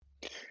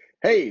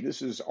Hey,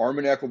 this is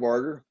Armin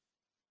Eckelbarger,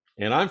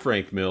 And I'm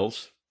Frank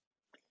Mills.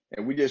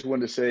 and we just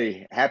wanted to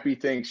say happy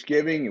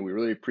Thanksgiving, and we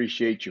really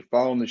appreciate you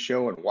following the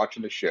show and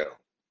watching the show.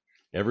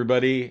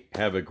 Everybody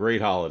have a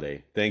great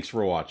holiday. Thanks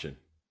for watching.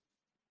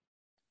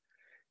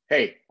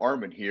 Hey,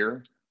 Armin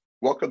here.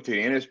 Welcome to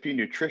the NSP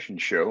Nutrition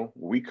Show,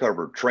 where we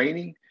cover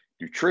training,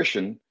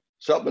 nutrition,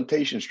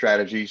 supplementation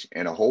strategies,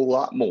 and a whole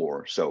lot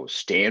more. So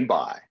stand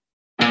by.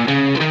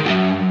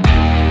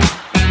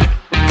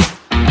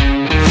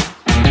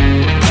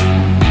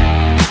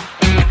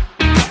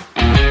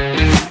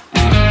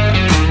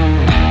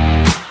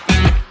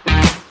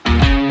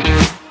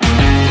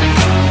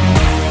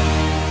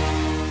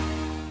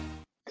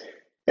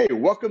 Hey,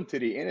 welcome to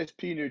the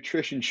NSP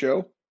Nutrition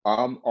Show.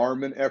 I'm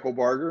Armin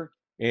Eckelbarger.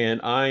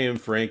 And I am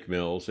Frank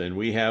Mills, and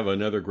we have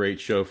another great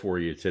show for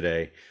you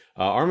today.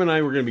 Arm and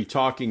I were going to be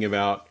talking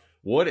about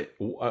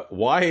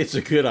why it's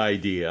a good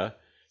idea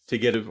to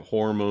get a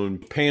hormone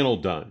panel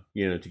done,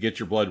 to get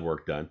your blood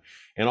work done,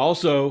 and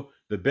also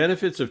the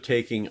benefits of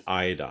taking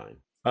iodine.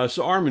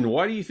 So, Armin,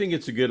 why do you think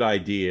it's a good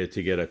idea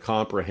to get a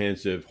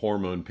comprehensive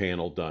hormone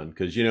panel done?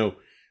 Because,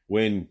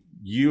 when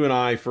you and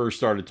I first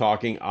started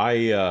talking,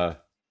 I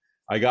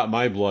got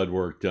my blood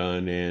work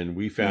done and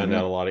we found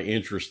out a lot of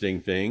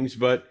interesting things,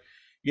 but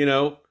you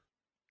know,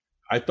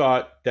 I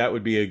thought that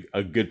would be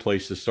a good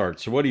place to start.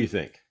 So what do you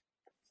think?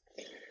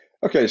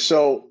 Okay,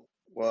 so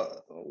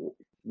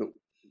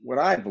what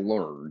I've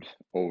learned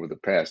over the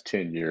past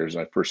 10 years,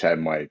 I first had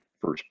my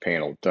first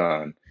panel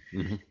done,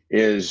 Hmm.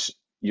 is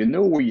you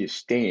know where you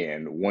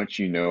stand once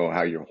you know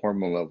how your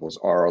hormone levels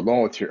are,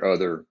 along with your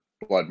other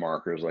blood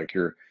markers like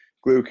your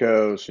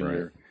glucose and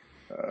Right.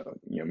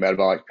 your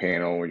metabolic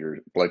panel, your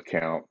blood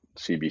count,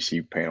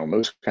 CBC panel,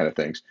 those kind of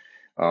things.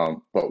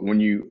 But when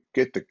you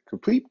get the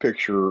complete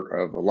picture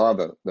of a lot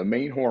of the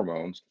main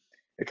hormones,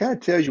 it kind of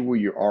tells you where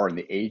you are in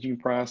the aging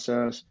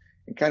process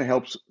and kind of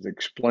helps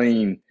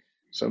explain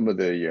some of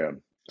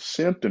the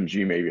symptoms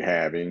you may be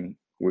having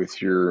with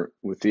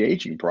the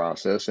aging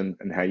process and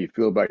how you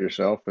feel about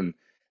yourself and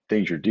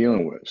things you're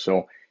dealing with.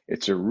 So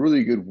it's a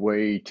really good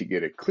way to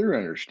get a clear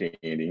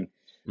understanding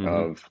Hmm.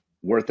 of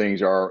where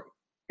things are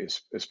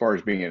as far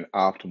as being in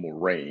optimal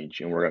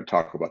range, and we're going to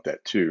talk about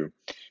that too.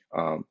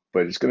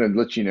 But it's going to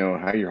let you know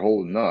how you're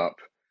holding up,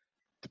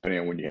 depending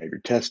on when you have your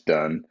test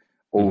done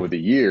over Hmm. the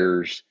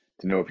years,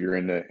 to know if you're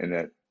in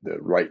the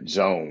right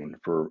zone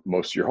for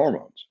most of your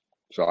hormones.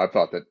 So I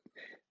thought that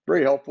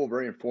very helpful,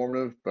 very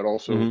informative, but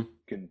also Hmm.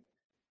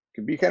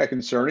 can be kind of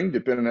concerning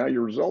depending on how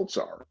your results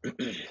are.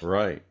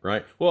 Right.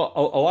 Right. Well,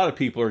 a lot of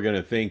people are going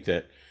to think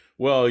that,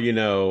 well,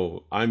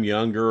 I'm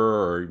younger,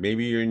 or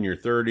maybe you're in your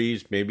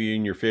 30s, maybe you're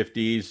in your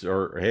 50s,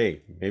 or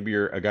hey, maybe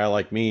you're a guy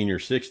like me in your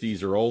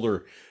 60s or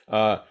older.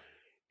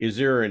 Is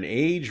there an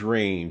age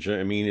range?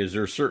 I mean, is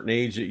there a certain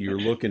age that you're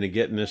looking to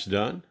getting this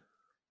done?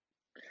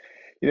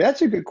 Yeah,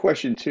 that's a good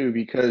question too,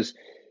 because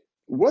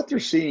what they're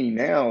seeing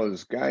now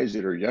is guys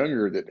that are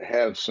younger that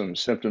have some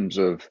symptoms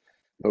of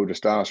low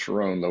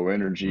testosterone, low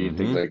energy, and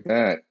things Hmm. like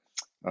that.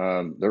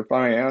 They're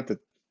finding out that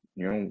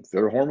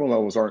their hormone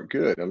levels aren't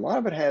good. A lot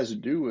of it has to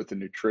do with the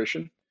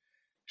nutrition,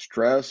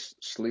 stress,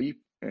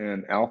 sleep,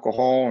 and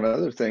alcohol, and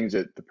other things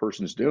that the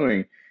person's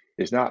doing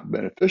is not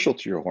beneficial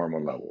to your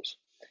hormone levels.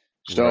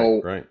 Right.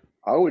 So Right.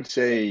 I would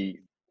say,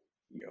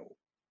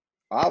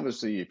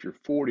 obviously, if you're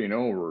 40 and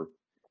over,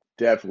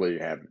 definitely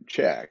have them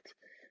checked.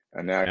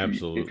 And now, if you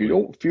Absolutely.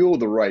 don't feel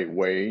the right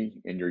way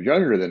and you're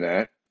younger than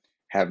that,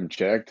 have them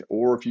checked.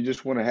 Or if you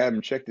just want to have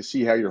them checked to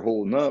see how you're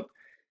holding up,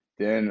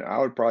 then I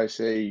would probably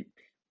say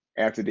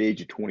after the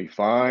age of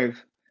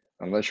 25,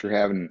 unless you're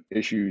having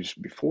issues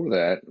before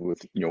that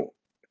with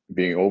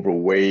being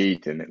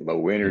overweight and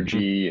low Hmm.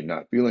 energy and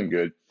not feeling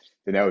good,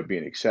 then that would be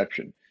an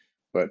exception.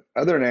 But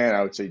other than that,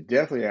 I would say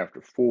definitely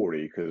after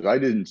 40, because I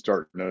didn't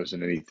start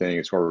noticing anything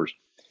as far as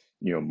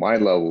my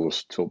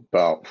levels till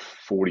about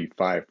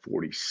 45,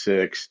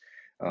 46.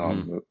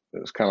 Hmm. It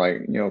was kind of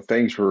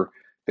like,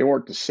 they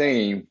weren't the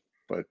same,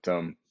 but,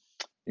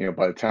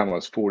 by the time I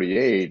was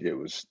 48, I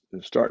was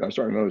starting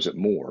to notice it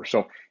more.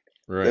 So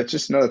Right. that's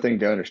just another thing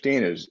to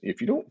understand is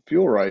if you don't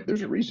feel right,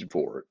 there's a reason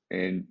for it.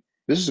 And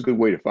this is a good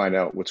way to find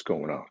out what's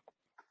going on.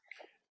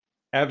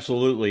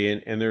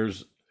 Absolutely. And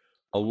there's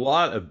a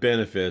lot of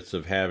benefits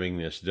of having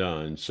this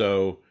done.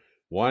 So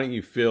why don't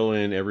you fill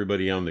in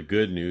everybody on the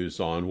good news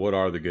on what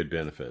are the good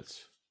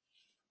benefits?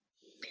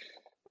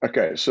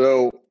 Okay,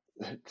 so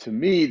to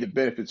me, the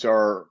benefits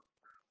are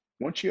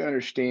once you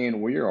understand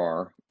where you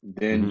are,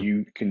 then Hmm.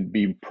 you can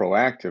be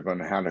proactive on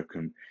how to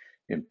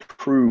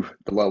improve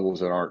the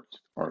levels that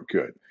aren't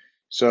good.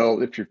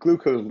 So if your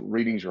glucose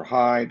readings are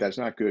high, that's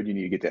not good. You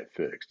need to get that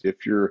fixed.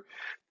 If your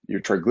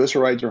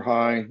triglycerides are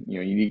high,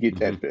 you need to get Hmm.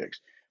 that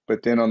fixed.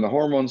 But then on the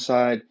hormone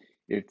side,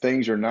 if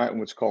things are not in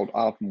what's called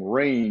optimal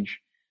range,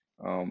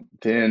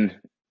 then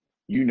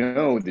you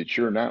know that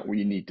you're not where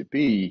you need to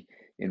be,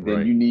 and then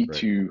Right. you need Right.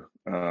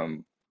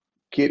 to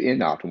get in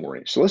optimal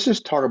range. So let's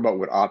just talk about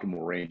what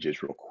optimal range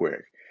is real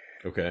quick.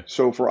 Okay.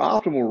 So for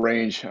optimal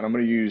range, and I'm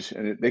going to use,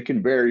 and they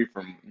can vary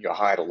from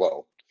high to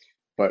low,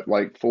 but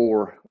like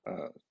for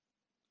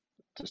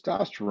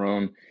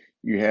testosterone,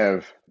 you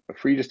have a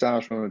free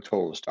testosterone and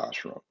total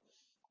testosterone.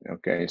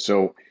 Okay,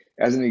 so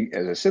as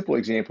a simple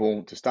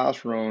example, total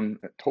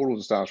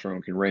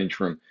testosterone can range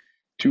from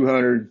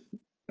 200.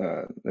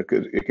 It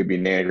could be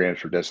nanograms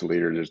per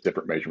deciliter. There's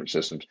different measurement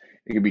systems.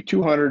 It could be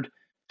 200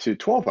 to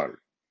 1200,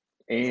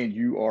 and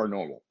you are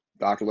normal.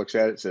 Doctor looks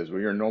at it, says, well,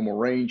 you're in normal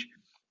range.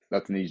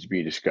 Nothing needs to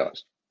be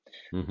discussed.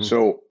 Mm-hmm.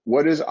 So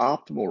what is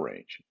optimal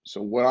range?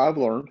 So what I've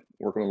learned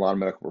working with a lot of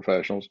medical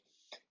professionals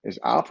is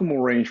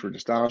optimal range for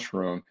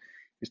testosterone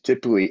is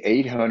typically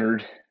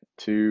 800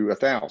 to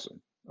 1000.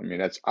 I mean,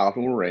 that's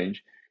optimal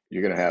range.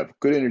 You're going to have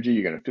good energy.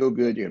 You're going to feel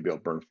good. You're going to be able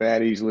to burn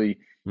fat easily.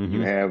 You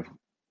Mm-hmm. have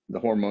the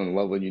hormone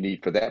level you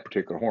need for that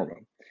particular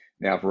hormone.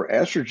 Now, for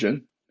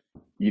estrogen,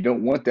 you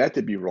don't want that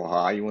to be real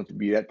high. You want to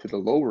be that to the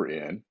lower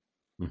end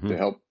Mm-hmm. to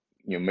help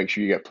make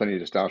sure you got plenty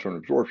of testosterone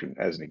absorption,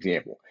 as an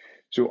example.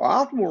 So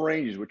optimal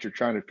range is what you're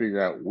trying to figure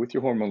out with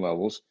your hormone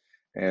levels,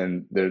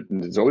 and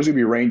there's always going to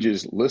be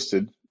ranges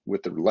listed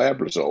with the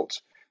lab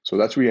results. So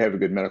that's where you have a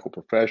good medical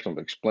professional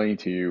to explain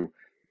to you,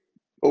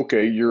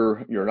 okay,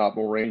 you're in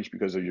optimal range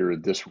because you're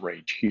in this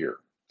range here.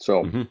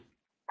 So Mm-hmm.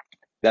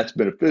 that's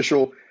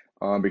beneficial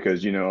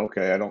because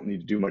okay, I don't need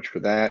to do much for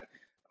that,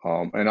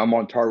 and I'm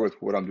on target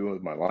with what I'm doing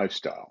with my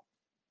lifestyle.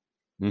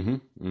 Mm-hmm.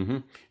 Mm-hmm.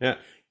 Yeah.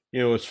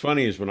 What's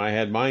funny is when I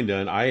had mine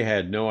done, I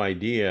had no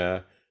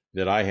idea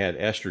that I had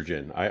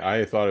estrogen.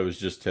 I thought it was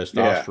just Yeah,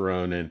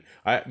 testosterone, and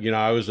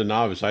I was a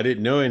novice. I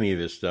didn't know any of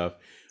this stuff.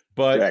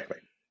 But, exactly.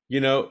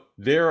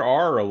 there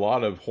are a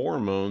lot of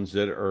hormones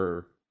that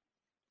are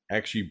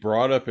actually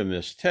brought up in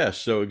this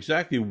test. So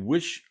exactly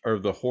which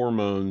of the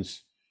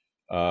hormones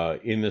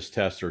in this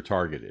test are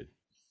targeted?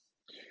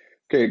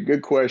 Okay,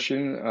 good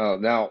question.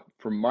 Now,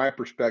 from my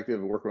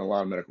perspective, working with a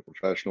lot of medical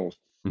professionals,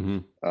 Mm-hmm.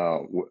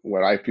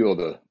 what I feel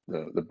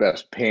the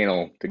best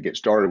panel to get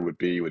started would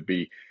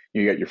be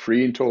you got your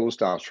free and total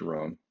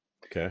testosterone,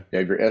 Okay. you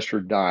have your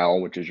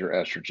estradiol, which is your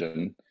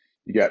estrogen,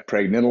 you got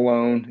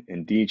pregnenolone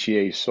and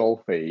DHEA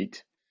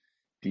sulfate.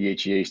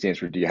 DHEA stands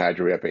for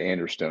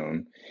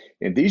dehydroepiandrosterone,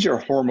 and these are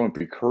hormone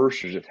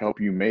precursors that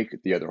help you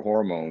make the other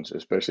hormones,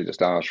 especially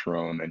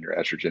testosterone and your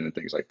estrogen and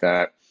things like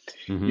that.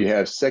 Mm-hmm. You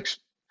have sex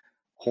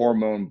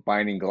hormone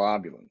binding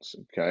globulins.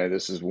 Okay,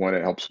 this is one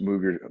that helps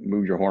move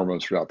your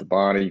hormones throughout the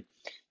body.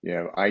 You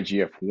have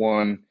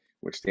IGF-1,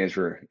 which stands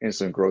for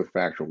insulin growth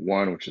factor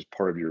 1, which is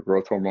part of your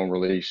growth hormone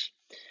release.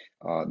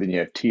 Then you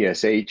have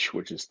TSH,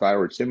 which is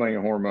thyroid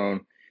stimulating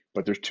hormone.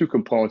 But there's two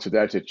components of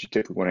that you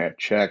typically want to have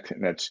checked,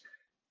 and that's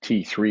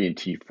T3 and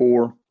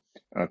T4,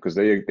 because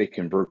they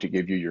convert to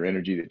give you your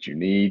energy that you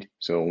need.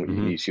 So you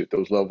Mm-hmm. need to see what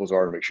those levels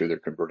are to make sure they're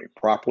converting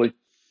properly.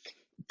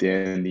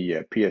 Then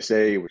the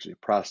PSA, which is a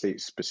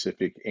prostate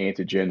specific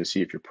antigen to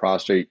see if your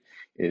prostate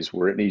is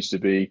where it needs to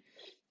be.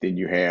 Then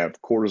you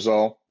have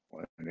cortisol.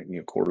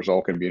 And,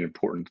 cortisol can be an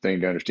important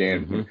thing to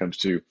understand when Mm-hmm. it comes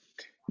to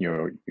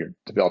you're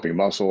developing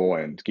muscle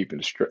and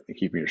keeping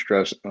your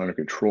stress under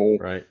control.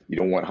 Right. You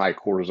don't want high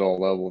cortisol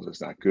levels.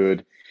 It's not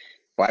good.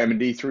 Vitamin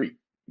D3.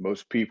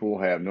 Most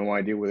people have no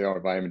idea where they are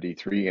with vitamin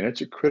D3, and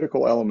it's a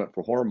critical element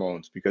for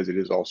hormones because it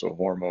is also a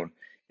hormone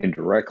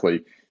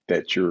indirectly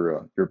that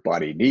your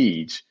body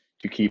needs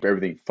to keep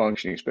everything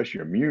functioning, especially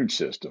your immune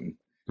system,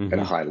 at a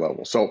Mm-hmm. high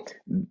level. So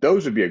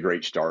those would be a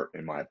great start,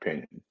 in my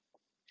opinion.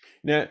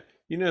 Now,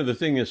 the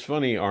thing that's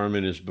funny,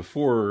 Armin, is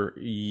before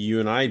you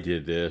and I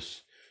did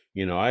this,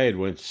 I had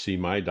went to see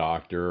my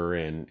doctor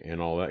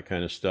and all that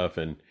kind of stuff,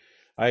 and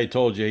I had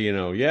told you,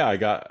 yeah, I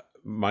got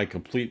my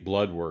complete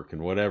blood work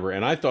and whatever,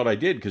 and I thought I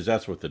did because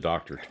that's what the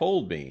doctor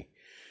told me.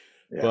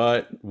 Yeah.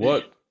 But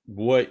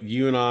what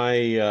you and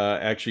I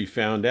actually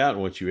found out,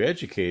 and what you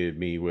educated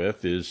me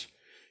with, is,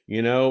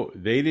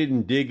 they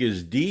didn't dig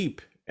as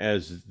deep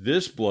as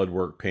this blood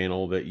work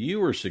panel that you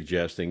were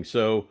suggesting.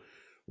 So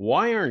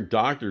why aren't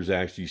doctors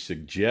actually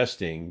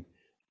suggesting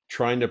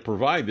trying to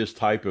provide this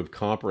type of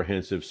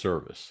comprehensive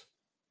service?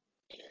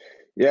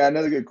 Yeah,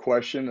 another good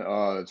question.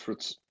 It's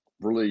what's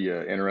really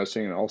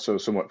interesting and also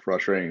somewhat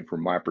frustrating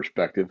from my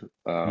perspective,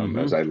 Mm-hmm.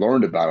 as I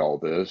learned about all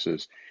this,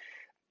 is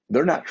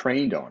they're not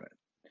trained on it.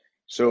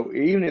 So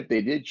even if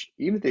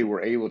they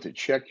were able to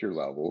check your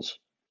levels,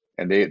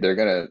 and they're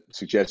going to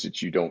suggest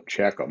that you don't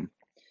check them,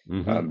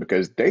 Mm-hmm.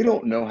 because they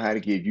don't know how to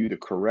give you the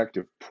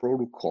corrective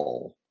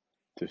protocol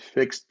to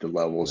fix the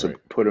levels and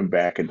Right. put them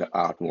back into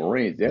optimal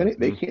range. They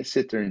Mm-hmm. can't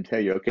sit there and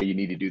tell you, okay, you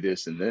need to do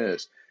this and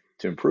this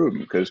to improve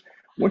them. Because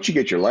once you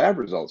get your lab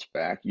results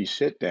back, you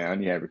sit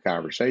down, you have a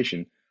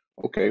conversation.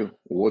 Okay, well,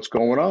 what's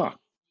going on?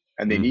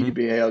 And they need to Mm-hmm.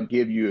 be able to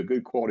give you a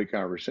good quality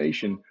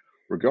conversation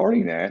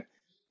regarding that,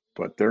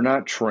 but they're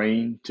not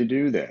trained to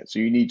do that. So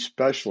you need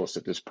specialists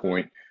at this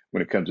point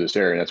when it comes to this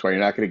area. That's why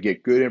you're not going to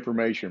get good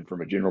information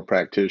from a general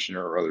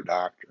practitioner or other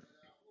doctor.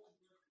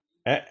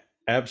 A-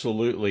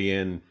 Absolutely.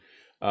 And,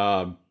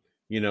 um,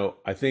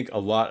 I think a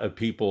lot of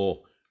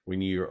people,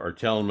 when you are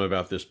telling them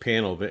about this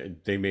panel,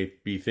 they may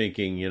be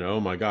thinking, oh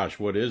my gosh,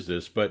 what is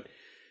this? But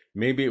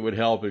maybe it would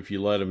help if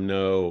you let them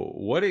know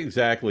what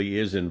exactly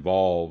is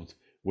involved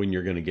when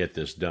you're going to get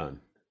this done.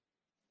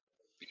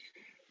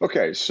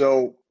 Okay,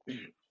 so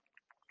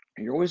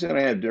You're always going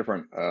to have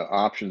different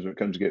options when it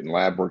comes to getting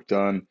lab work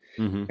done,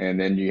 Mm-hmm. and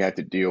then you have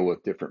to deal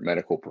with different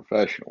medical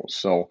professionals.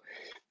 So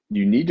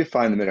you need to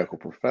find the medical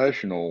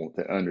professional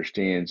that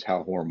understands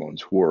how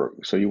hormones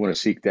work. So you want to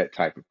seek that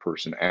type of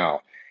person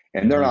out,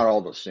 and they're Mm-hmm. not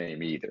all the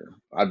same either.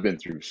 I've been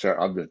through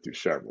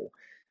several. Right.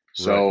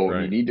 So you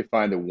Right. need to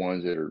find the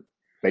ones that are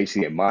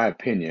basically, in my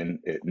opinion,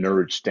 at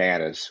nerd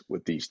status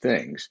with these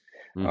things,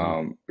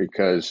 Mm-hmm.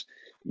 because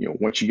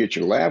once you get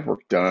your lab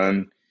work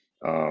done.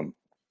 Um,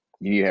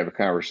 you need to have a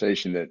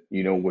conversation that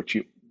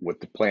what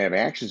the plan of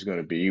action is going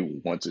to be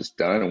once it's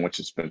done and once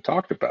it's been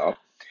talked about.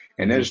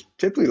 And Mm-hmm. there's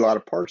typically a lot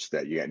of parts to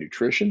that. You got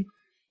nutrition,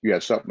 you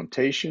have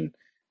supplementation,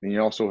 and you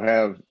also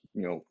have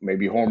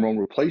maybe hormone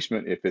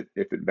replacement if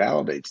it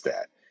validates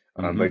that.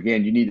 But Mm-hmm.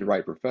 again, you need the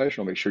right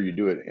professional. Make sure you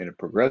do it in a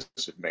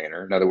progressive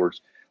manner. In other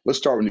words, let's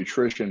start with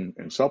nutrition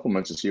and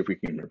supplements and see if we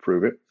can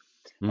improve it.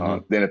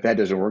 Mm-hmm. Then if that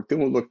doesn't work, then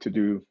we'll look to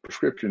do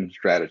prescription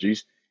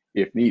strategies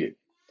if needed.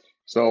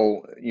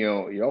 So,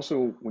 you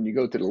also, when you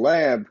go to the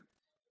lab,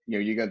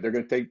 they're going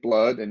to take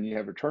blood and you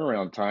have a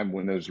turnaround time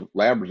when those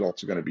lab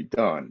results are going to be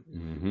done.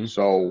 Mm-hmm.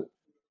 So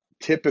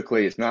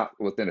typically it's not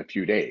within a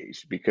few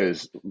days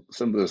because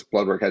some of this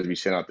blood work has to be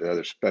sent out to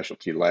other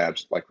specialty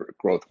labs like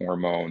growth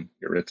hormone,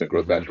 your insulin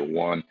growth Mm-hmm. factor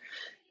 1,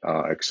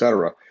 et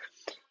cetera.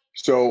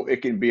 So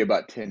it can be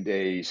about 10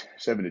 days,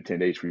 7 to 10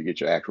 days before you get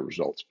your actual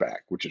results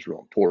back, which is real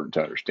important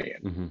to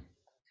understand. Mm-hmm.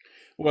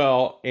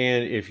 Well,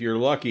 and if you're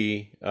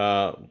lucky,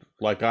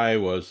 like I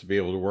was, to be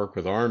able to work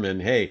with Armin,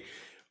 hey,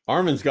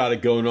 Armin's got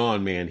it going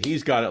on, man.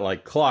 He's got it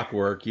like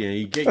clockwork.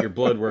 You get your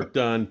blood work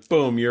done,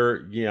 boom,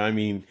 I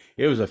mean,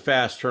 it was a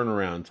fast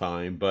turnaround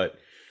time. But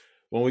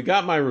when we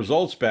got my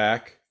results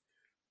back,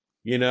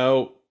 you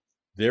know,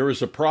 there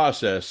was a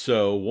process.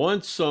 So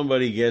once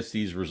somebody gets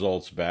these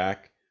results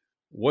back,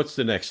 what's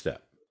the next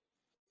step?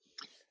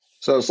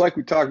 So it's like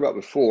we talked about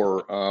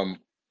before.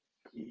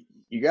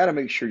 You got to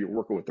make sure you're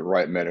working with the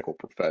right medical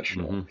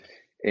professional.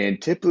 Mm-hmm. And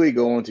typically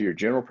going to your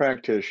general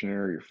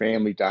practitioner, your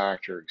family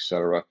doctor, et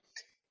cetera,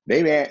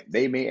 they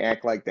may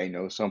act like they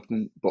know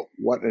something, but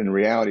what in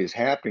reality is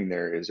happening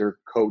there is they're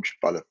coached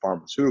by the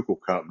pharmaceutical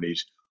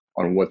companies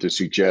on what to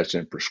suggest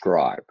and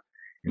prescribe.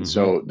 And Mm-hmm.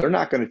 so they're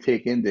not going to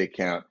take into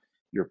account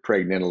your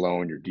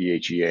pregnenolone, your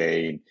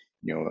DHEA,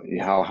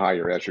 and how high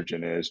your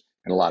estrogen is.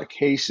 In a lot of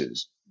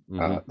cases,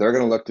 Mm-hmm. they're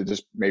going to look to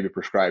just maybe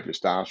prescribe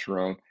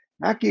testosterone,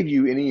 not give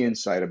you any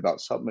insight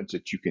about supplements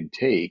that you can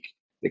take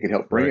that can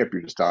help bring Right. up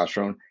your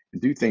testosterone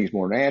and do things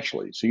more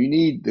naturally. So you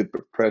need the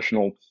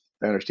professional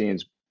that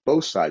understands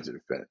both sides of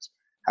the fence,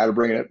 how to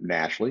bring it up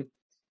naturally,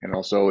 and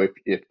also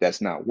if that's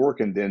not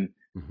working, then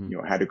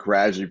Mm-hmm. how to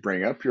gradually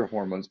bring up your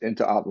hormones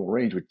into optimal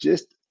range with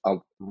just a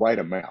right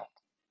amount.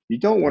 You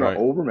don't want to Right.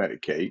 over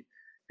medicate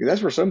because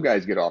that's where some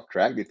guys get off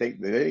track. They think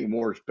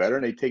more is better,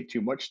 and they take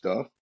too much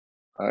stuff,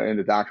 and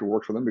the doctor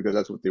works for them because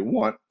that's what they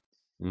want.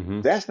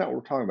 Mm-hmm. That's not what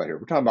we're talking about here.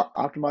 We're talking about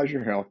optimizing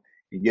your health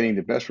and getting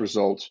the best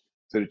results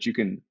so that you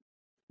can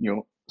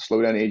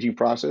slow down the aging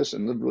process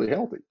and live really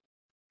healthy.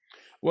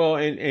 Well,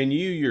 and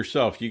you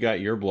yourself, you got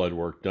your blood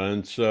work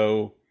done.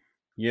 So,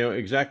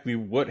 exactly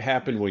what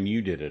happened when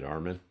you did it,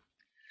 Armin.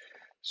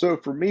 So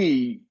for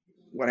me,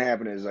 what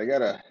happened is I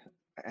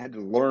had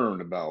to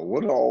learn about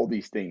what do all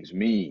these things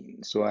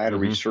mean. So I had to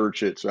Mm-hmm.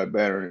 research it so I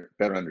better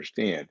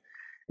understand.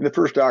 And the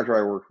first doctor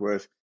I worked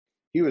with,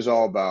 he was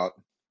all about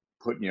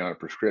putting you on a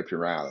prescription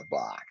right out of the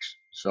box.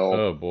 So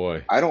Oh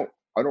boy. I don't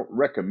I don't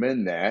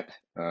recommend that,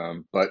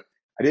 but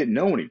I didn't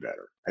know any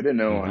better. I didn't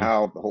know Mm-hmm.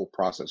 how the whole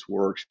process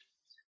works.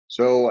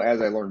 So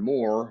as I learned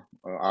more,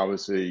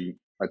 obviously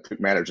I took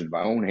matters into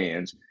my own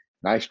hands.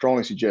 And I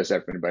strongly suggest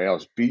that for anybody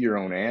else, be your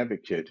own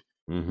advocate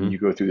when Mm-hmm. you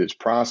go through this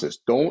process.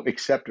 Don't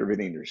accept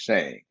everything they're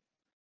saying.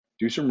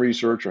 Do some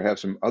research or have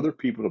some other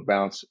people to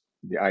bounce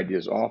the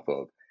ideas off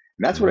of.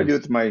 And that's what I Mm-hmm. do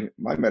with my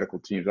medical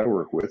teams I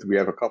work with. We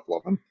have a couple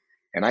of them,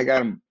 and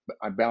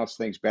I bounce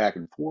things back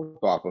and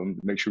forth off of them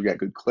to make sure we got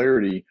good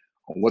clarity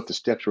on what the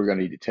steps we're going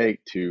to need to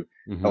take to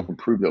Mm-hmm. help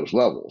improve those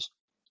levels.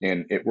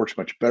 And it works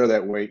much better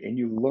that way, and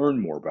you learn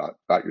more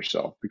about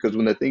yourself because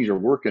when the things are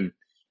working,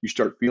 you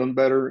start feeling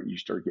better, you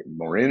start getting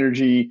more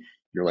energy.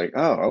 You're like,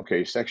 oh,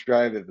 okay, sex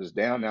drive if it's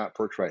down, now it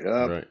perks right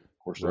up. Right. Of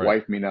course, the Right.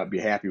 wife may not be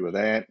happy with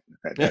that.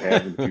 That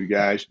happens with a few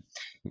guys,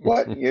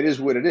 but it is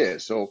what it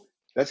is. So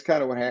that's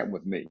kind of what happened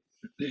with me.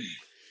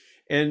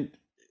 And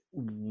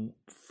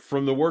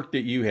from the work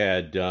that you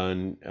had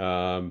done,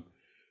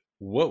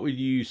 what would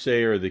you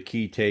say are the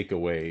key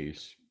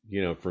takeaways,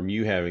 from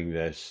you having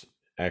this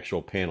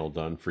actual panel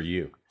done for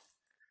you?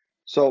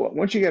 So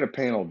once you get a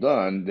panel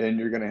done, then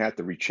you're going to have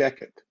to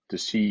recheck it to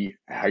see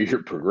how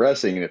you're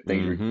progressing and if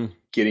things are Mm-hmm.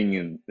 getting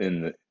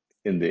in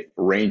the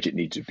range it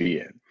needs to be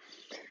in.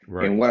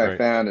 Right. And what I Right.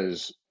 found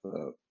is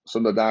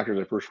some of the doctors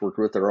I first worked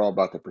with are all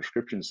about the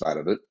prescription side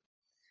of it.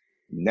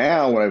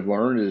 Now what I've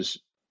learned is,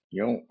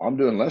 I'm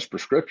doing less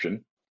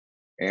prescription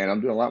and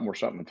I'm doing a lot more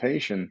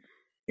supplementation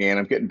and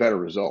I'm getting better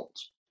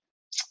results.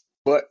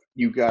 But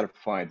you got to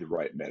find the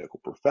right medical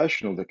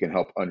professional that can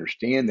help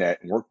understand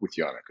that and work with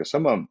you on it. Because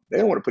some of them, they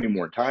don't want to put any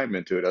more time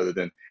into it other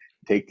than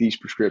take these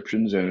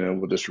prescriptions, and then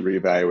we'll just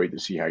reevaluate to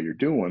see how you're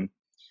doing.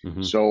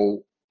 Mm-hmm.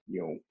 So,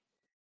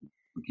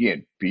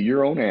 again, be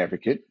your own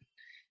advocate,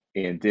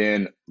 and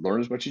then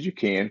learn as much as you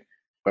can,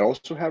 but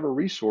also have a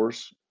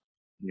resource,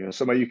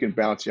 somebody you can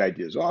bounce the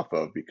ideas off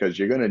of, because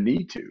you're going to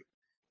need to.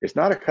 It's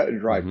not a cut and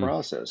dry Mm-hmm.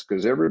 process,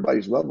 because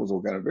everybody's levels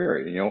are going to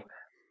vary.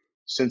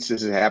 Since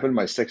this has happened,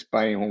 my sex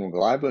binding hormone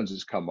globulins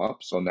has come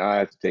up. So now I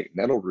have to take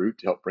nettle root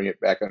to help bring it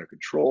back under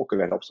control,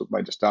 because that helps with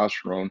my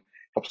testosterone,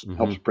 helps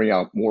Mm-hmm. bring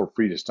out more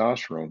free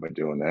testosterone by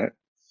doing that.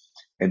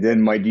 And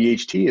then my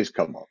DHT has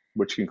come up,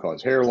 which can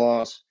cause hair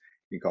loss,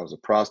 can cause the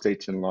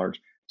prostate to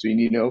enlarge. So you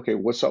need to know, okay,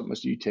 what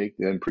supplements do you take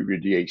to improve your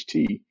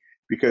DHT?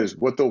 Because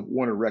what they'll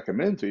want to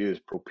recommend to you is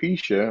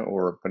Propecia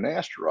or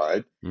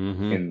finasteride,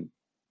 Mm-hmm. and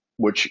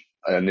which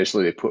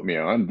initially they put me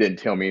on, didn't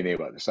tell me anything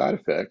about the side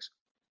effects,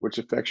 which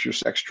affects your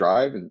sex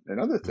drive and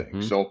other things.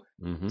 Mm-hmm. So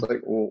Mm-hmm. it's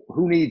like, well,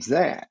 who needs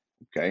that?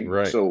 Okay,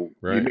 Right. so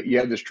Right. you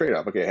have this trade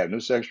off. Okay, I have no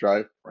sex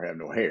drive or have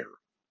no hair.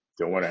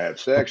 Don't want to have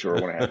sex or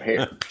want to have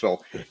hair. So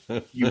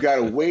you got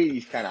to weigh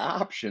these kind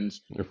of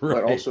options,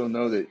 but Right. also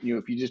know that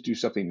if you just do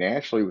something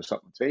naturally with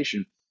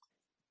supplementation,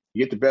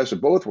 you get the best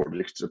of both worlds.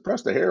 You can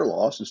suppress the hair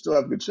loss and still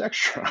have good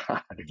sex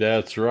drive.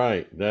 That's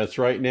right. That's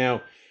right.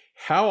 Now,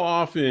 how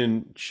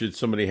often should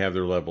somebody have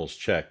their levels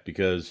checked?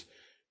 Because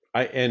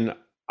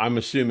I'm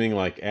assuming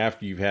like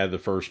after you've had the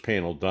first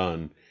panel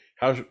done,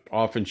 how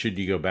often should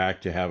you go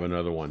back to have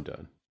another one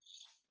done?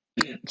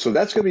 So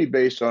that's going to be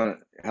based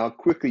on how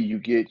quickly you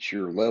get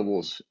your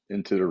levels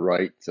into the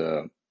right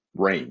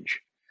range.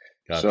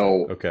 Gotcha.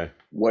 So Okay.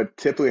 what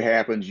typically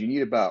happens, you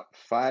need about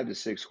 5 to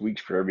 6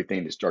 weeks for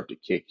everything to start to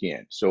kick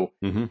in. So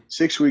Mm-hmm.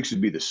 6 weeks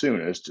would be the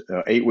soonest.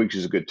 8 weeks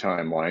is a good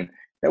timeline.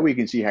 That way you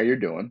can see how you're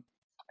doing.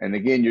 And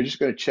again, you're just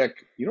going to check.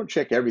 You don't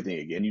check everything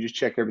again. You just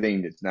check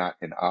everything that's not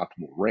in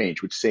optimal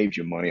range, which saves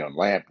you money on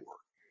lab work.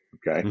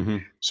 Okay. Mm-hmm.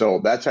 So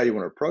that's how you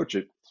want to approach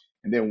it.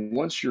 And then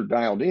once you're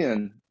dialed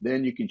in,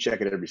 then you can check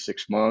it every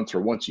 6 months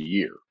or once a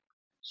year.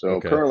 So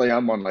Okay. currently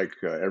I'm on like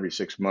every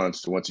 6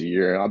 months to once a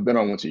year. I've been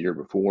on once a year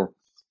before,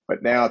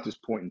 but now at this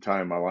point in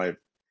time in my life,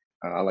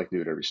 I like to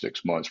do it every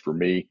 6 months for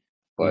me.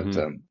 But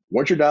Mm-hmm.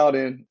 once you're dialed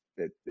in,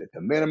 at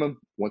the minimum,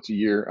 once a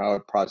year, I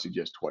would probably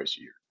suggest twice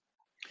a year.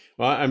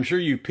 Well, I'm sure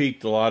you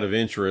piqued a lot of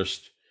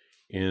interest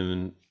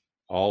in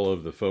all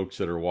of the folks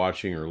that are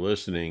watching or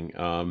listening.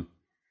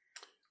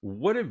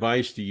 What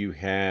advice do you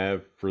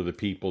have for the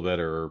people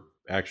that are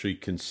actually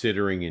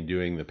considering and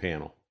doing the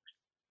panel?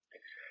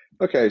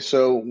 Okay,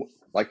 so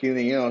like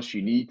anything else,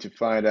 you need to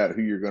find out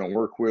who you're going to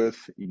work with.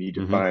 You need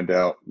to Mm-hmm. find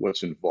out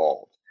what's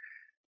involved.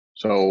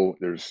 So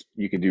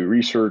you can do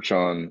research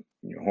on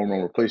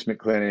hormone replacement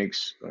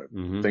clinics,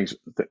 Mm-hmm. things,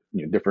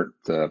 different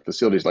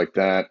facilities like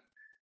that.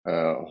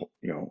 Uh,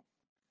 you know,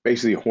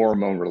 Basically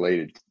hormone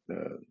related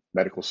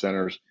medical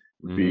centers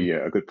would Mm-hmm. be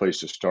a good place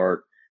to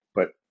start.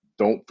 But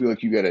don't feel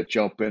like you got to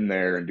jump in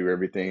there and do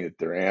everything that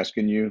they're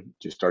asking you.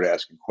 Just start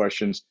asking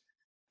questions.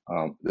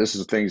 This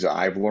is the things that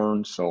I've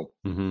learned. So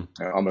Mm-hmm.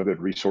 I'm a good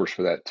resource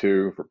for that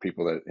too. For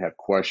people that have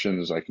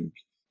questions, I can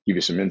give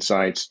you some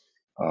insights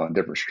on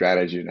different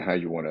strategies and how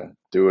you want to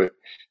do it.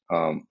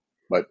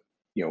 But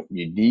you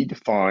need to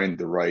find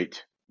the right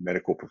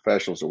medical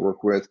professionals to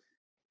work with,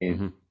 and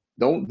Mm-hmm.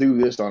 don't do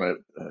this on a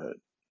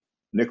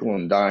nickel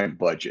and dime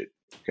budget.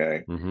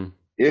 Okay, Mm-hmm.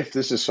 if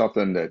this is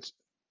something that's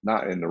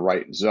not in the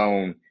right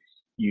zone,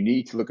 you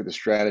need to look at the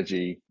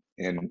strategy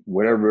and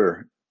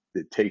whatever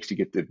it takes to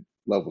get the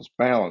levels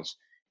balanced.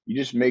 You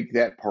just make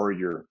that part of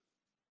your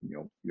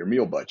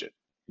meal budget.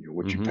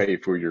 What you Mm-hmm. pay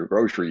for your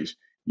groceries,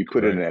 you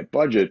put it in Right. that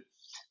budget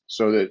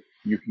so that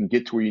you can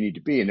get to where you need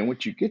to be. And then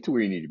once you get to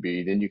where you need to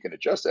be, then you can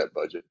adjust that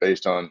budget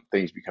based on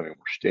things becoming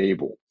more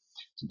stable.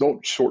 So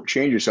don't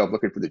shortchange yourself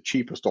looking for the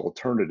cheapest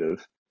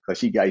alternative. I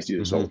see guys do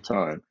this all Mm-hmm. the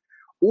time.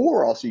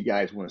 Or I'll see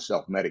guys want to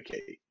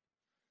self-medicate,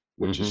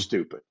 which is Mm-hmm.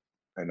 stupid.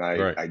 And I,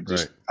 Right. I Right.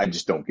 just I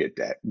just don't get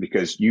that,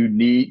 because you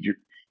need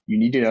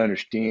to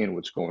understand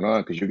what's going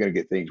on, because you're going to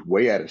get things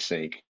way out of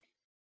sync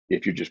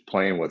if you're just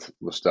playing with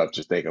stuff,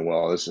 just thinking,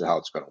 well, this is how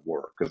it's going to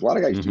work. Because a lot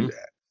of guys do Mm-hmm.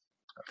 that.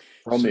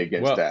 Throw So, me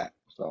against well, that.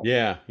 So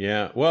yeah,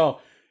 yeah. Well,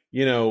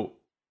 you know,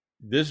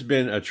 this has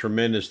been a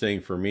tremendous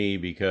thing for me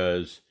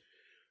because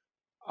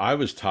I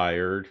was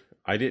tired.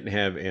 I didn't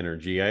have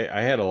energy.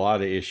 I had a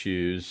lot of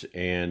issues.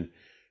 And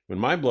when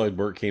my blood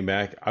work came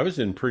back, I was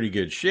in pretty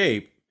good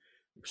shape.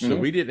 So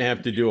mhm, we didn't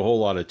have to do a whole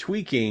lot of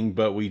tweaking,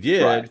 but we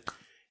right. did.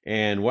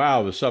 And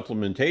wow, the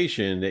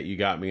supplementation that you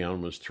got me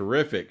on was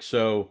terrific.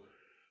 So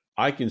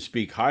I can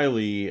speak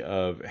highly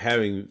of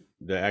having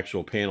the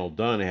actual panel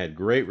done. It had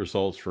great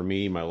results for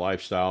me, my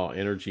lifestyle,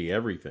 energy,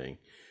 everything.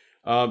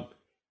 Um,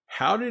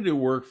 how did it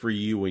work for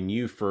you when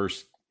you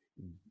first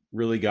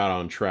really got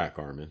on track,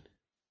 Armin?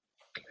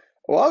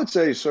 Well, I would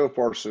say so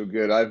far so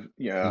good. I'm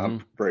Mm-hmm.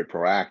 very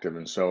proactive,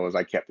 and so as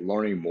I kept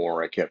learning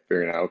more, I kept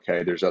figuring out,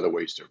 okay, there's other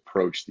ways to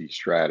approach these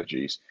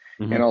strategies,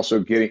 and Mm-hmm.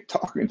 also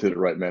talking to the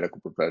right medical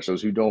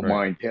professionals who don't Right.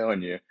 mind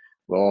telling you,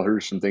 well,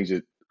 here's some things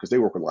that, because they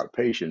work with a lot of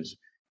patients,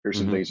 here's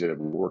some Mm-hmm. things that have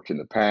worked in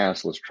the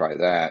past. Let's try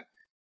that.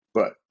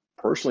 But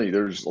personally,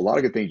 there's a lot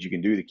of good things you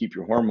can do to keep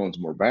your hormones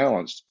more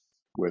balanced.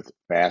 with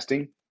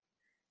fasting,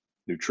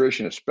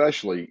 nutrition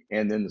especially,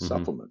 and then the Mm-hmm.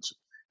 supplements.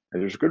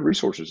 And there's good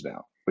resources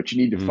now, but you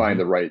need to find Mm-hmm.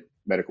 the right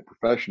medical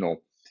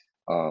professional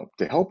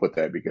to help with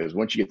that, because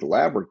once you get the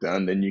lab work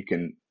done, then you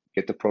can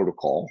get the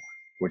protocol.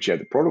 Once you have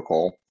the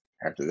protocol,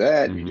 after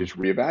that, you Mm-hmm. just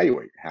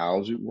reevaluate.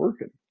 How's it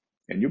working?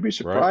 And you'll be Right.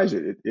 surprised.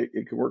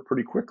 It can work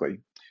pretty quickly.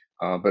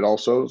 But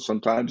also,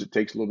 sometimes it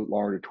takes a little bit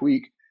longer to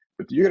tweak,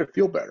 but you're going to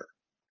feel better.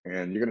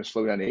 And you're going to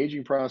slow down the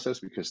aging process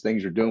because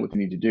things are doing what they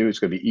need to do. It's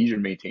going to be easier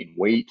to maintain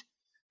weight,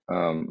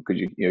 because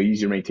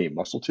easier to maintain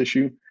muscle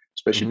tissue,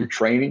 especially if Mm-hmm. you're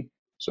training.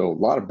 So a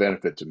lot of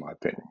benefits, in my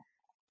opinion.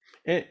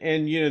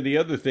 And the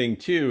other thing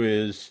too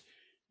is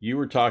you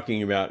were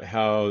talking about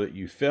how that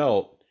you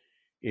felt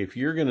if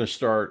you're going to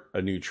start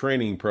a new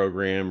training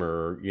program,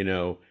 or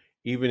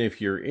even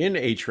if you're in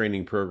a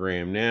training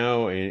program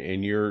now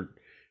and you're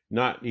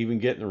not even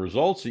getting the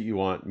results that you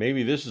want,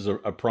 maybe this is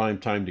a prime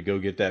time to go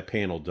get that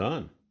panel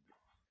done.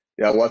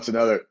 Yeah, well,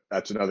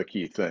 that's another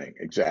key thing.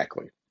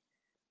 Exactly.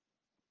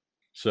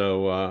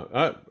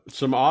 So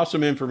some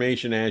awesome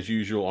information as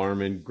usual,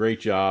 Armin. Great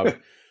job.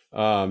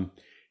 Um,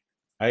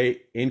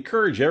 I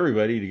encourage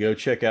everybody to go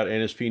check out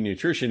NSP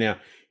Nutrition. Now,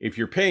 if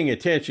you're paying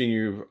attention,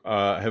 you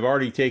have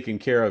already taken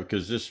care of,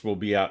 because this will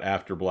be out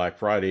after Black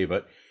Friday,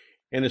 but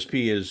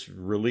NSP has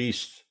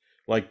released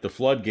like the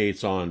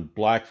floodgates on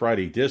Black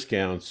Friday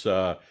discounts.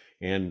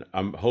 And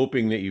I'm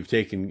hoping that you've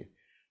taken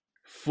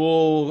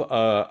full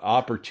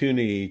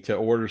opportunity to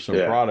order some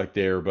Yeah. product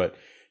there. But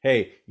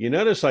hey, you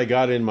notice I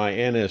got in my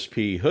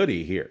NSP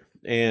hoodie here,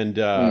 and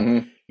Hmm.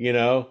 you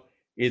know,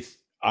 it's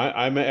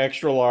I'm an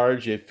extra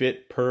large. It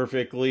fit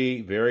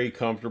perfectly, very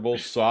comfortable,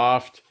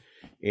 soft,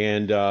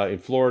 and in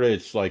Florida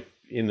it's like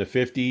in the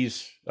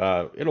 50s.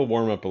 It'll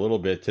warm up a little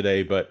bit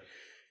today, but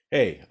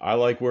hey, I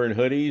like wearing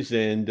hoodies,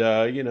 and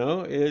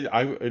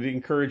I would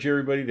encourage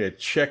everybody to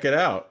check it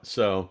out.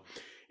 So,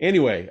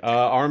 anyway,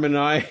 Armin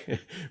and I,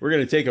 we're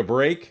going to take a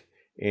break,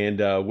 and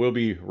we'll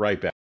be right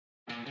back.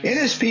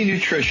 NSP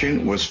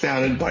Nutrition was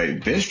founded by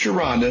Vince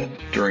Gironda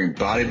during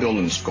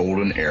bodybuilding's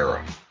golden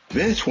era.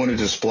 Vince wanted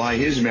to supply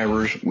his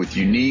members with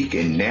unique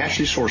and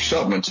nationally sourced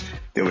supplements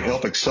that would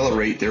help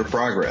accelerate their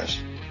progress.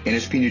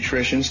 NSP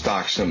Nutrition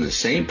stocks some of the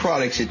same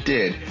products it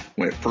did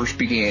when it first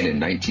began in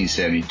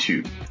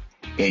 1972.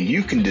 And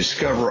you can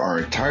discover our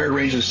entire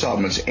range of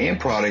supplements and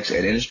products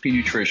at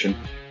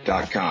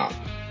nspnutrition.com.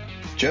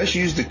 Just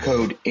use the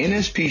code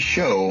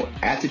NSPSHOW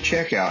at the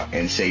checkout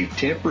and save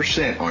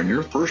 10% on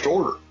your first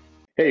order.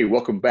 Hey,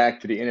 welcome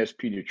back to the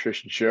NSP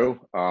Nutrition Show.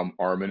 I'm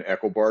Armin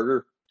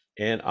Eckelbarger.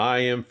 And I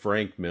am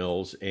Frank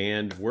Mills,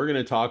 and we're going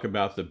to talk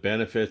about the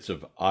benefits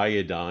of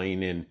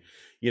iodine. And,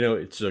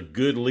 it's a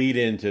good lead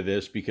into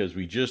this because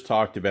we just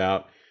talked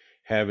about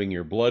having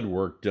your blood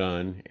work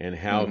done and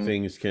how Mm-hmm.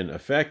 things can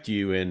affect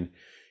you. And,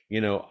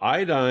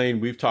 iodine,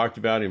 we've talked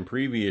about in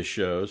previous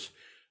shows,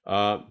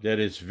 that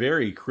it's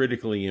very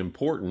critically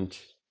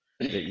important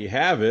that you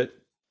have it.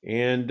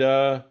 And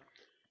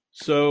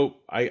so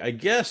I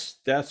guess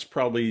that's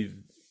probably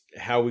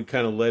how we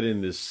kind of led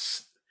in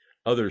this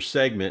other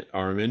segment,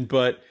 Armin.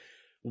 But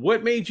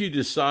what made you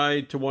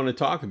decide to want to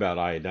talk about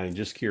iodine?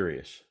 Just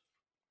curious.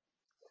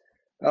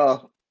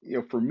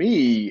 For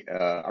me,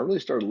 I really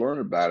started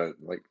learning about it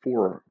like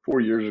four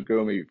years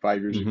ago, maybe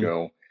 5 years Mm-hmm.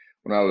 ago,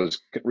 when I was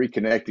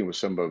reconnecting with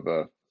some of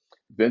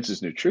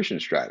Vince's nutrition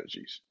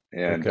strategies.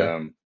 And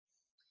Okay.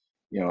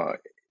 you know,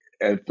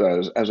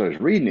 as I was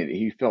reading it,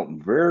 he felt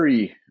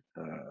very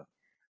uh,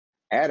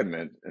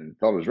 adamant and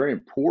felt it was very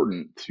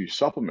important to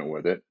supplement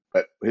with it.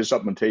 But his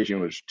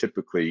supplementation was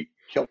typically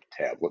kelp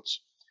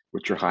tablets,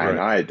 which are high in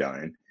Right.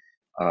 iodine.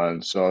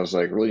 And so I was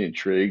like really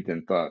intrigued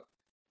and thought,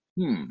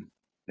 hmm.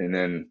 And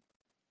then,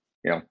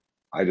 you know,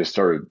 I just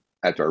started,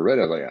 after I read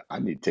it, I was like, I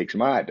need to take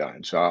some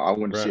iodine. So I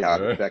wanted to see Right. how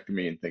it Right. affected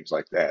me and things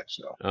like that.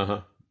 So,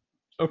 Uh-huh.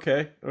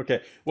 Okay.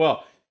 Okay.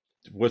 Well,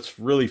 what's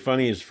really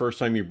funny is the first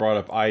time you brought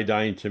up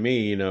iodine to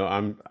me,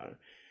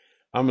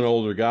 I'm an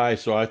older guy,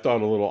 so I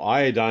thought a little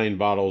iodine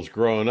bottles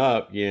growing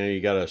up,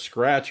 you got a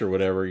scratch or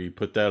whatever, you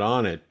put that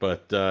on it.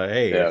 But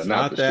hey, yeah, it's not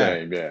not the that.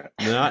 same. Yeah.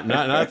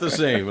 Not the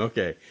same.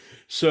 Okay.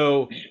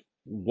 So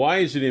why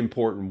is it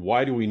important?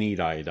 Why do we need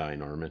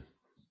iodine, Armin?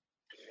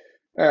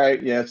 All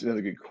right. Yeah, that's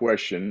another good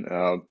question.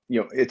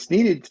 It's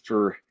needed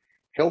for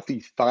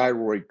healthy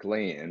thyroid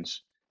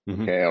glands,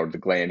 Hmm. okay, or the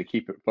gland to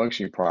keep it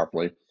functioning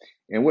properly.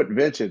 And what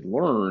Vince had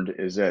learned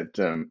is that,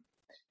 you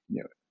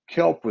know,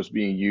 kelp was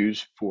being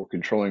used for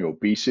controlling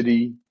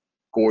obesity,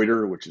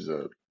 goiter, which is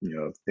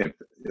if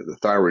the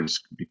thyroid has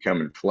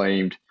become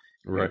inflamed,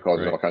 Right,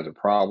 causing right. all kinds of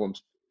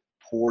problems,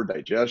 poor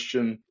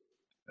digestion,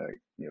 uh,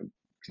 you know,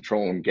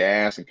 controlling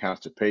gas and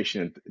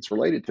constipation. It's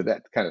related to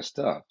that kind of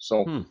stuff.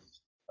 So Hmm.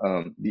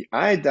 the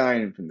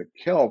iodine from the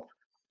kelp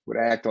would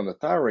act on the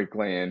thyroid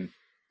gland,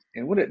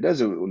 and what it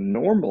does, it will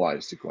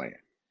normalize the gland.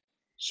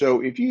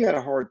 So if you had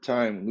a hard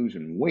time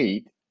losing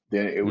weight,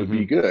 then it would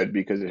be Hmm. good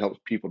because it helps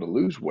people to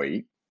lose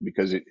weight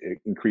because it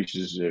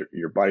increases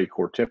your body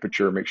core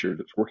temperature, make sure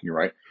it's working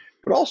right.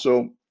 But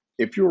also,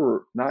 if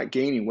you're not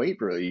gaining weight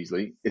very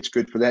easily, it's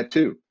good for that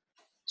too.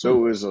 So Hmm.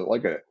 it was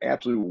like an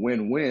absolute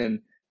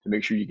win-win to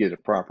make sure you get a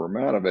proper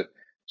amount of it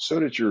so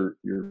that your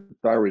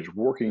thyroid is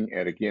working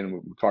at, again,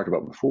 what we talked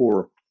about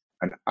before,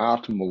 an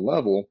optimal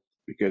level,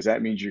 because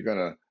that means you're going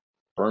to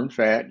burn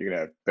fat, you're going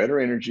to have better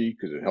energy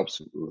because it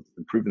helps with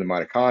improving the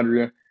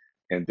mitochondria,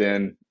 and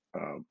then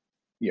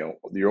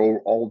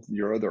all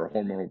your other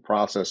hormonal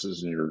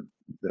processes and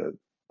the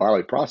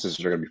bodily processes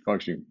are going to be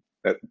functioning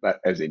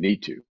as they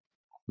need to.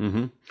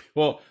 Mm-hmm.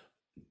 Well,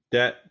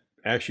 that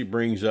actually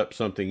brings up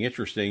something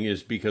interesting,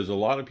 is because a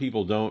lot of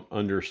people don't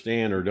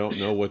understand or don't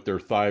know what their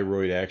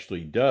thyroid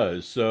actually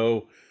does.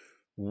 So,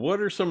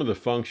 what are some of the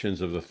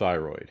functions of the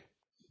thyroid?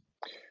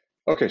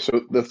 Okay,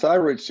 so the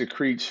thyroid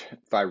secretes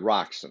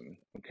thyroxine,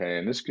 okay,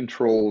 and this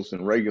controls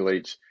and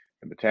regulates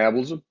the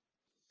metabolism.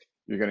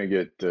 You're going to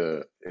get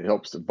it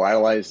helps to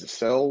vitalize the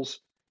cells,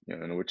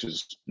 which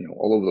is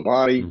all over the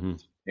body, Mm-hmm.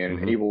 and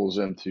Mm-hmm. enables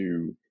them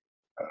to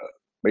uh,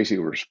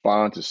 basically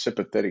respond to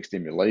sympathetic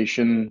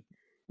stimulation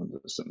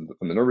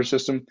from the nervous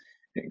system.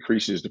 It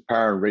increases the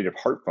power and rate of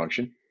heart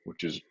function,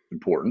 which is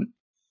important.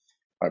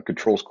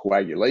 Controls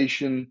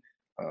coagulation,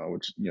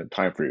 which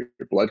time for your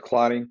blood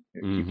clotting.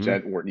 It keeps Mm-hmm.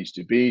 that where it needs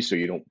to be, so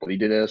you don't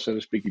bleed to death, so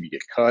to speak, if you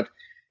get cut.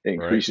 It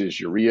Right. increases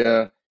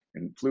urea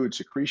and fluid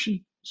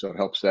secretion, so it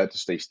helps that to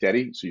stay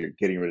steady. So you're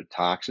getting rid of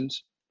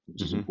toxins,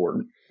 which is Mm-hmm.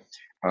 important.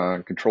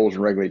 Controls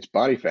and regulates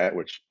body fat,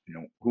 which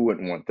who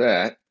wouldn't want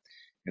that?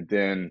 And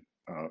then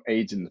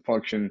aids in the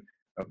function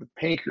of the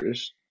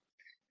pancreas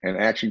and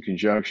acts in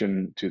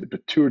conjunction to the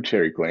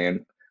pituitary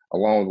gland,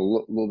 along with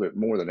a little bit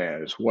more than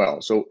that as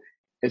well. So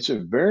it's a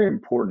very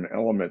important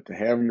element to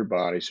have in your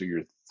body so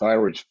your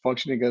thyroid's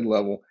functioning at a good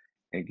level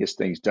and gets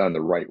things done the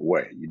right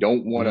way. You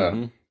don't want to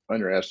Mm-hmm.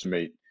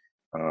 underestimate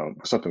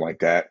something like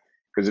that,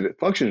 because if it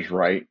functions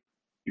right,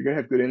 you're going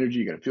to have good energy,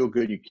 you're going to feel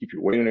good, you keep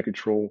your weight under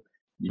control.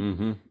 You,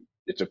 Mm-hmm.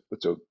 it's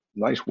a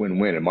nice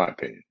win-win, in my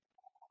opinion.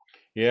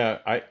 Yeah,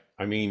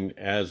 I mean,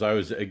 as I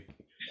was a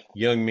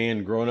young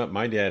man growing up,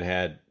 my dad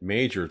had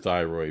major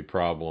thyroid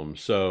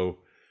problems. So,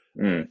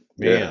 Yeah.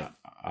 man,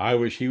 I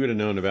wish he would have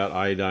known about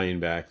iodine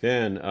back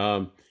then.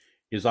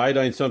 Is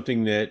iodine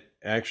something that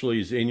actually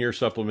is in your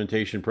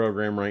supplementation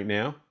program right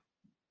now?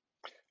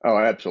 Oh,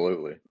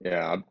 absolutely.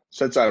 Yeah.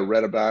 Since I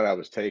read about it, I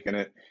was taking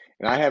it,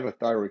 and I have a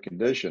thyroid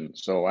condition,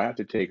 so I have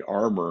to take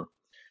Armor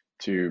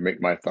to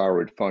make my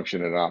thyroid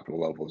function at an optimal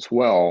level as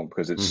well,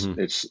 because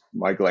Mm-hmm. it's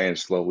my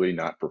glands slowly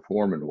not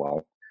performing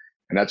well,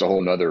 and that's a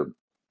whole nother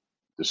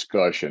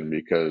discussion,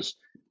 because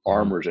Mm-hmm.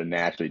 Armor is a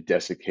naturally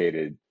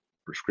desiccated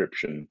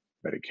prescription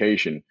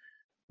medication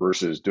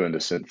versus doing the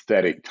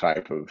synthetic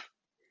type of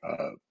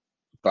uh,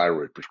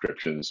 thyroid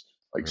prescriptions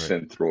like Right.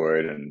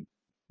 Synthroid and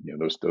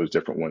those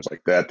different ones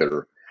like that that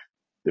are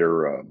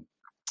they're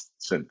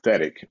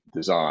synthetic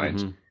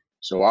designs. Mm-hmm.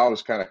 So I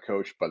was kind of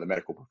coached by the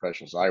medical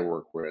professionals I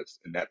work with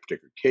in that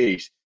particular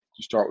case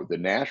to start with the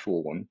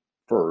natural one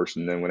first,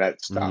 and then when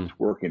that stops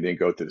Mm-hmm. working, then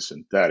go to the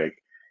synthetic.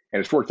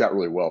 And it's worked out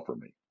really well for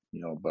me.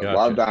 But a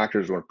lot of Gotcha.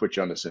 doctors want to put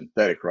you on the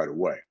synthetic right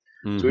away.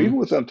 So Mm-hmm. even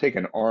with them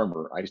taking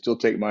Armor, I still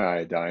take my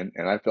iodine,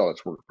 and I felt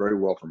it's worked very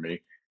well for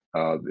me.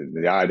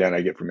 The iodine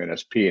I get from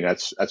NSP, and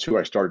that's who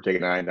I started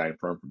taking iodine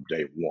from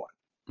day one.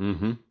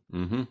 Mm-hmm.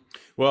 Mm-hmm.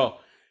 Well,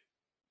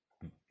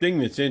 thing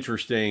that's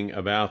interesting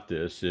about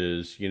this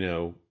is,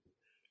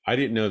 I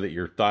didn't know that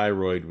your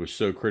thyroid was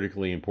so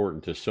critically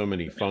important to so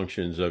many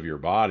functions of your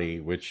body,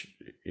 which,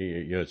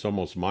 it's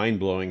almost mind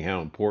blowing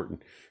how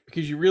important,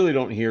 because you really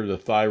don't hear the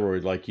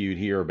thyroid like you'd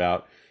hear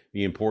about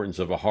the importance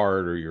of a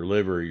heart or your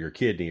liver or your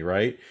kidney,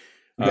 right?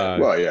 Uh,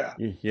 Well, yeah.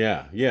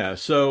 yeah, yeah.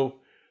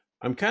 So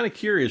I'm kind of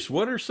curious,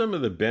 what are some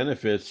of the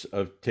benefits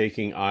of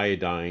taking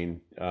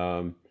iodine,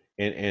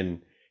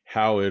 and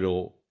how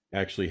it'll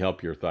actually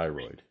help your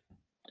thyroid?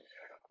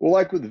 Well,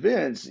 like with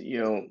Vince,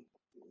 you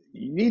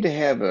need to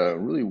have a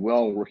really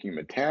well working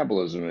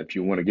metabolism if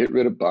you want to get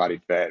rid of body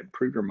fat,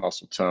 improve your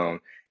muscle tone,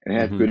 and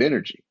have Mm-hmm. good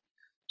energy.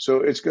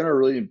 So it's going to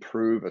really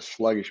improve a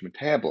sluggish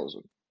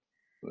metabolism,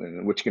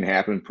 which can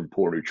happen from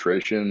poor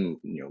nutrition,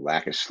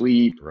 lack of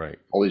sleep, Right,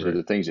 all these right.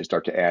 other things that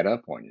start to add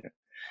up on you.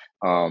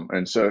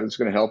 And so it's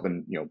going to help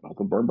in, help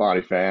them burn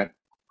body fat.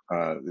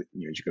 It's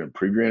going to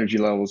improve your energy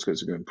levels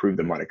because it's going to improve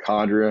the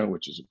mitochondria,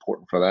 which is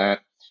important for that.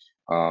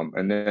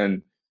 And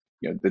then,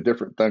 the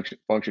different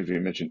functions we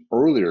mentioned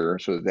earlier,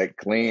 so that that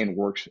gland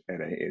works at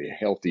a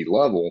healthy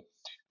level,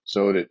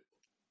 so that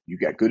you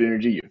got good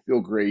energy, you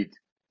feel great,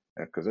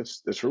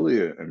 because that's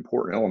really an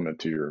important element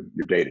to your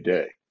day to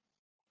day.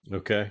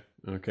 Okay.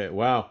 Okay.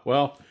 Wow.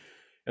 Well,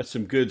 that's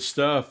some good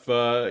stuff.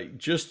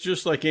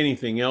 Just like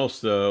anything else,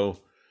 though,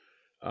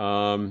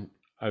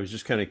 I was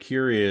just kind of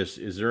curious.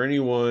 Is there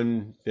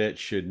anyone that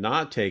should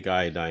not take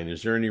iodine?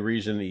 Is there any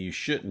reason that you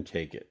shouldn't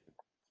take it?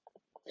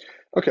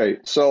 Okay,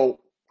 so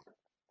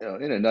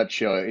in a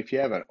nutshell, if you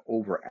have an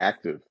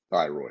overactive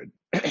thyroid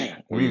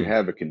or you Hmm.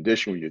 have a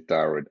condition with your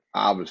thyroid,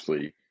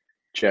 obviously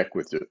check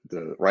with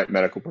the right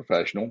medical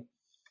professional.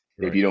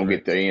 If Right. you don't Right.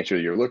 get the answer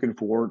you're looking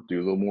for, do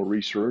a little more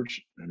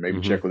research and maybe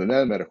Mm-hmm. check with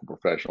another medical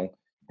professional,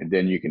 and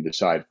then you can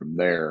decide from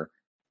there.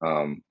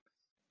 Um,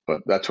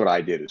 but that's what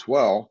I did as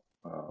well.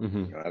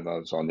 Mm-hmm. I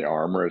was on the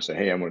armor. I say,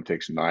 hey, I'm going to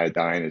take some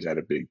iodine. Is that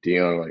a big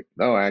deal? I'm like,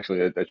 no,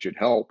 actually, that should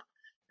help.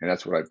 And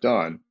that's what I've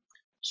done.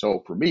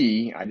 So for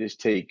me, I just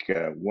take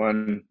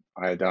one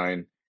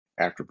iodine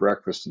after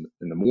breakfast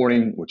in the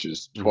morning, which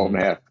is 12 Mm-hmm.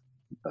 and a half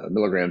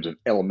milligrams of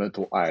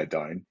elemental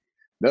iodine.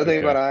 Another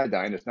thing about Okay.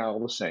 iodine, it's not all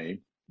the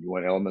same. You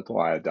want elemental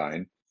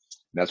iodine.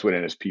 That's what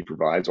NSP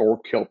provides, or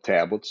kelp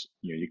tablets.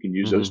 You can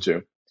use those Mm-hmm.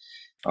 too.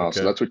 So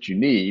Okay. that's what you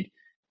need.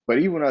 But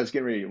even when I was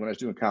getting ready, when I was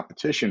doing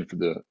competition for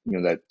the,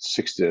 that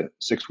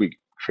 6 week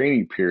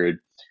training period,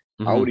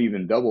 I Mm-hmm. would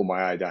even double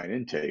my iodine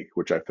intake,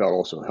 which I felt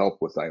also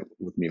helped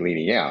with me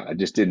leaning out. I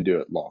just didn't do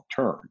it long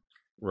term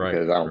Right.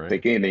 because I don't Right.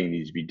 think anything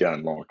needs to be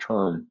done long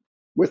term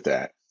with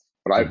that.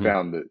 But I Mm-hmm.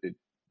 found that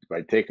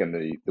by taking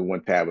the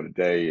one tablet a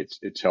day,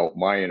 it's helped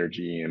my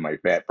energy and my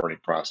fat burning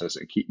process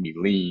and keep me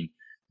lean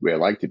the way I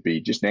like to be,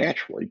 just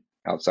naturally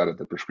outside of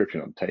the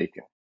prescription I'm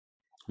taking.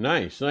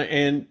 Nice.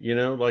 And,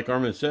 like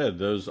Armin said,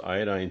 those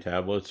iodine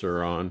tablets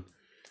are on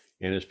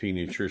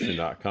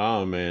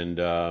nspnutrition.com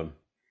and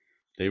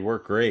they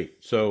work great.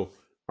 So,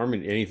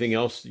 Armin, anything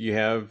else you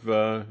have,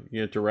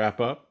 to wrap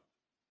up?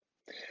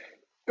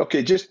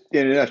 Okay, just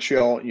in a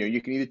nutshell,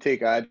 you can either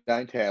take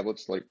iodine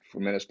tablets like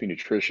from NSP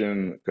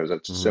Nutrition because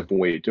that's a Mm-hmm. simple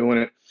way of doing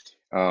it,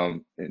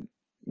 and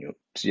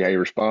see how you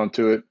respond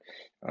to it.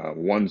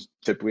 One's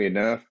typically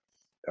enough,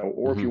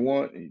 or if Mm-hmm. you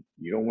want,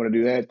 you don't want to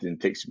do that, then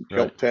take some Right.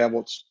 kelp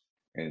tablets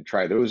and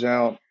try those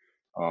out.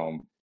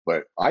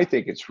 But I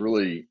think it's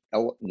really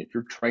if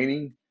you're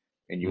training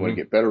and you want to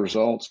Mm-hmm. get better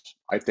results,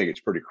 I think it's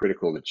pretty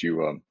critical that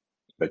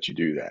you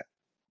do that.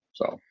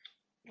 So.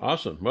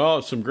 Awesome. Well,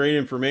 it's some great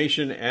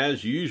information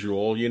as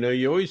usual.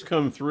 You always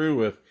come through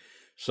with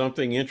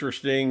something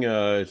interesting.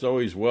 It's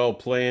always well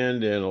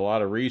planned and a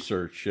lot of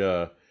research.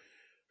 Of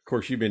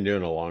course, you've been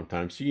doing it a long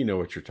time, so you know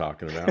what you're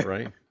talking about,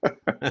 right?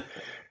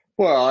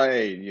 Well,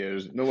 hey,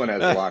 no one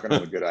has a lock on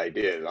the good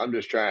ideas. I'm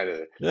just trying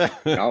to,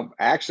 I'm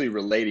actually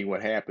relating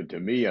what happened to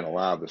me and a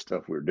lot of the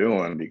stuff we're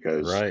doing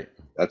because Right.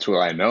 that's what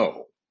I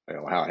know, how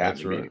it happened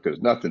That's to me right. because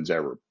nothing's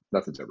ever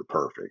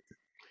perfect.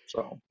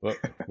 So,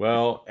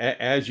 Well,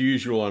 as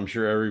usual, I'm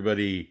sure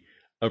everybody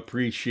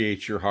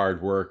appreciates your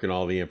hard work and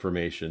all the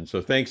information. So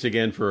thanks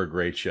again for a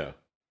great show.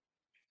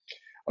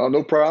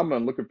 no problem.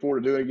 I'm looking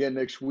forward to doing it again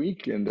next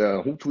week, and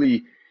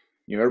hopefully,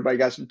 everybody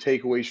got some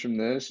takeaways from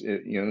this.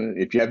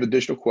 If you have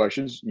additional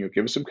questions,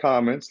 give us some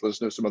comments. Let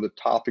us know some other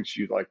topics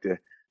you'd like to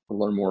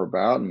learn more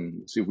about,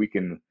 and see if we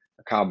can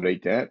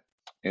accommodate that.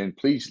 And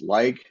please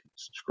like,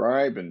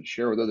 subscribe, and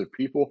share with other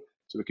people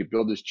so we can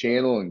build this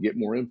channel and get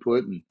more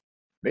input and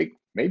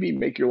maybe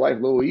make your life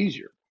a little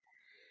easier.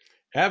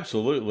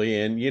 Absolutely.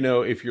 And,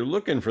 if you're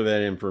looking for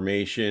that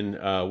information,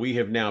 we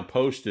have now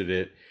posted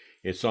it.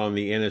 It's on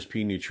the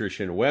NSP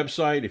Nutrition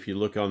website. If you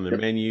look on the Yep.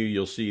 menu,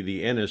 you'll see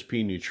the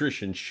NSP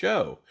Nutrition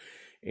Show.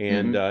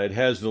 And Hmm. it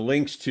has the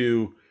links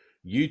to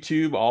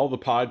YouTube, all the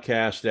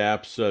podcast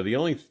apps. The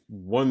only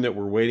one that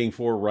we're waiting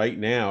for right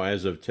now,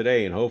 as of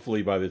today, and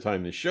hopefully by the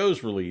time the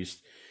show's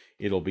released,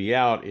 it'll be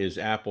out, is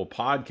Apple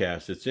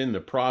Podcasts. It's in the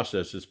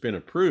process, it's been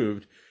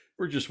approved.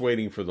 We're just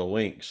waiting for the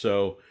link.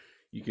 So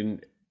you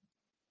can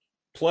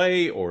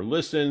play or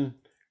listen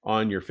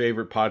on your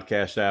favorite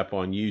podcast app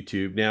on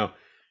YouTube. Now,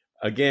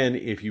 again,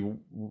 if you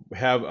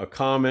have a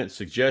comment,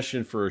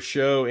 suggestion for a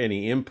show,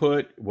 any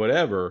input,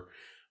 whatever,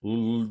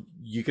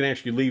 you can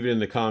actually leave it in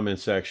the comment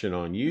section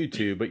on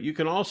YouTube, but you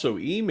can also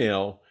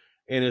email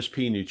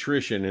NSP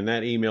Nutrition, and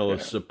that email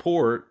is Yeah.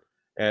 support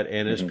at Hmm.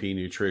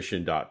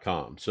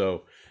 nspnutrition.com.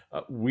 So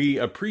we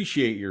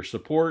appreciate your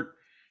support.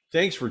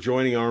 Thanks for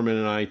joining Armin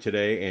and I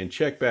today, and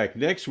check back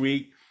next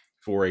week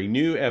for a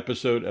new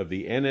episode of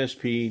the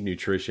NSP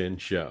Nutrition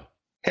Show.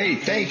 Hey,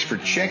 thanks for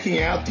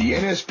checking out the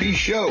NSP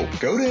Show.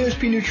 Go to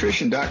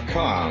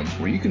nspnutrition.com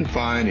where you can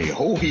find a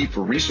whole heap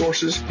of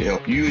resources to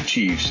help you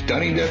achieve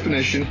stunning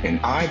definition and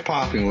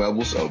eye-popping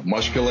levels of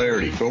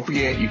muscularity. Don't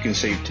forget you can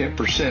save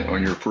 10%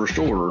 on your first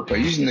order by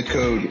using the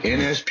code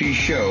NSP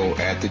Show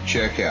at the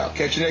checkout.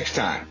 Catch you next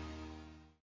time.